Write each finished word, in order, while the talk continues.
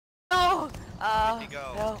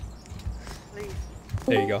No. Please.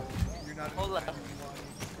 There you go. Hold up.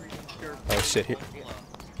 Oh shit. Here.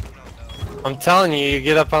 I'm telling you, you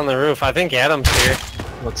get up on the roof. I think Adam's here.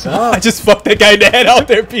 What's up? I just fucked that guy in the head out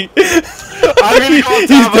there, Pete. I'm gonna go up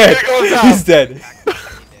top. He's dead. I'm gonna go up top. He's dead.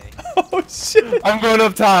 Oh shit. I'm going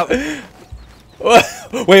up top. Wait.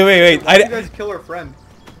 Why did you guys kill our friend?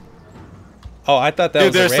 Oh, I thought that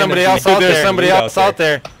was there's a random somebody else out there. There's somebody else out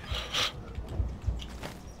there.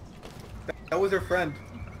 That was her friend.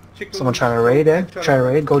 Someone trying to raid, eh? Try to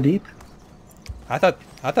raid, go deep. I thought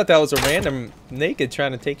that was a random naked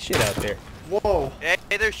trying to take shit out there. Whoa. Hey,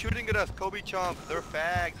 they're shooting at us, Kobe Chomp. They're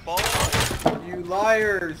fags. Balls. You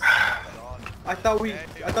liars. I thought we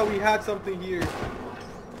had something here.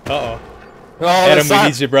 Uh-oh. Oh, Adam, we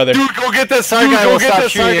need you, brother. Dude, go get the SAR guy. We'll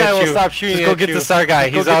stop shooting at you. Just go get the SAR guy.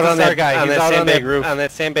 He's out on that sandbag roof. On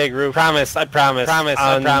that sandbag roof. Promise. I promise.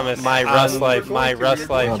 I promise. My Rust life. My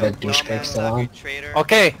Rust life. Oh, that douchebag's still on.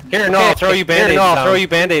 Okay. Here, no. I'll throw you band-aids down. I'll throw you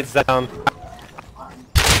band-aids down.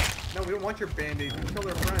 No, we don't want your band-aids. We killed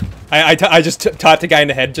our friend. I just taught the guy in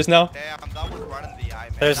the head just now. Damn, that was running the eye,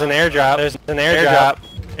 man. There's an airdrop. There's an airdrop.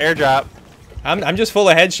 Airdrop. I'm just full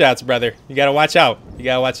of headshots, brother. You gotta watch out. You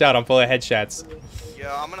gotta watch out. I'm full of headshots.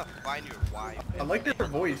 Yeah, I'm gonna find your wife. I like their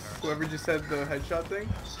voice. Whoever just said the headshot thing.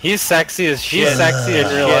 He's sexy as shit. He's sexy in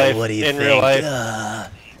real life. What do you in think? real life.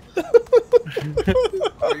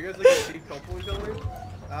 Are you guys like a gay couple or something?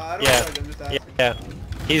 I don't know. I'm just asking. Yeah.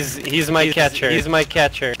 He's my catcher. He's my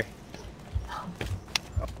catcher.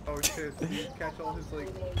 Oh shit. Did you catch all his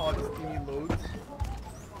like hot steamy loads?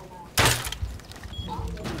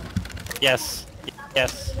 Yes.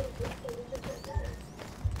 Yes.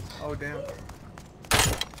 Oh damn.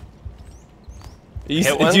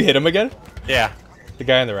 Did you hit him again? Yeah. The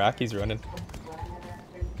guy on the rock, he's running.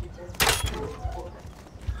 That's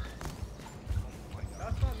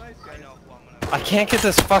not nice, guys. I can't get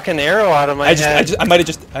this fucking arrow out of my head. I might have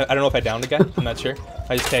just. I don't know if I downed the guy. I'm not sure.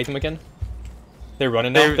 I just tagged him again. They're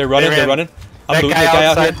running now. They're running. They're running. I'm That looting guy the guy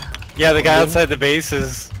outside. out here. Yeah, the guy outside the base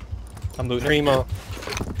is I'm looting. Primo.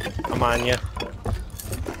 I'm on you.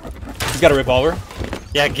 He's got a revolver.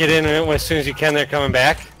 Yeah, get in as soon as you can. They're coming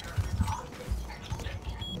back.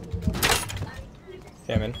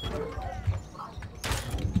 Yeah, man.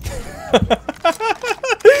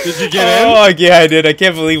 Did you get in? Oh yeah, I did. I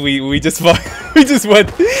can't believe we just we just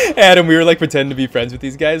went. Adam, we were like pretending to be friends with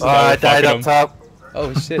these guys. Oh, I died up top.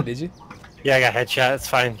 Oh shit, did you? Yeah, I got headshot. It's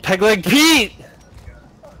fine. Peg leg Pete.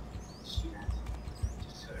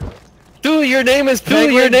 Dude, your name is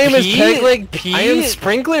Peg leg Pete. I am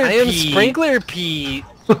Sprinkler. Sprinkler Pete.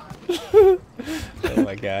 Oh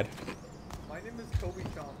my god. My name is Kobe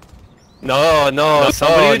Chomp. No.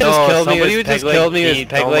 Somebody who just killed me. Somebody who just killed me is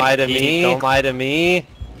Peg leg Pete. Don't lie to me.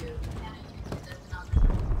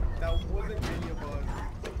 That wasn't any of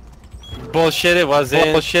us. Bullshit. It wasn't.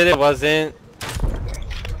 Bullshit. It wasn't.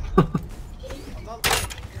 I'm not lying.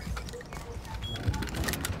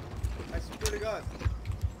 I swear to God.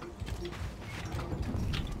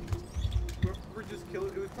 Whoever just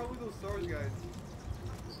killed it was probably those SARS guys.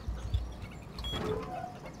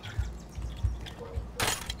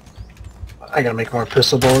 I gotta make more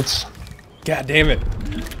pistol bullets. God damn it.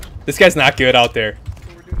 This guy's not good out there.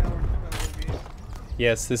 So we're doing now, we're just playing a little game.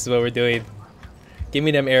 Yes, this is what we're doing. Give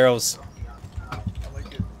me them arrows. I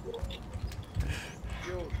like it.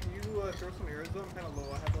 Yo, can you throw some arrows though? I'm kinda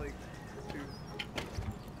low. I have like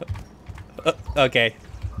 2. Okay.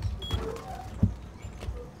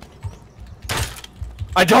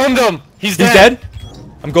 I domed him. He's He's dead?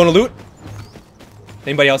 I'm going to loot.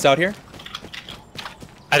 Anybody else out here?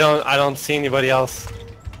 I don't see anybody else.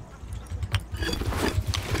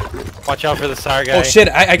 Watch out for the SAR guy. Oh shit,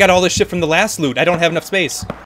 I got all this shit from the last loot. I don't have enough space.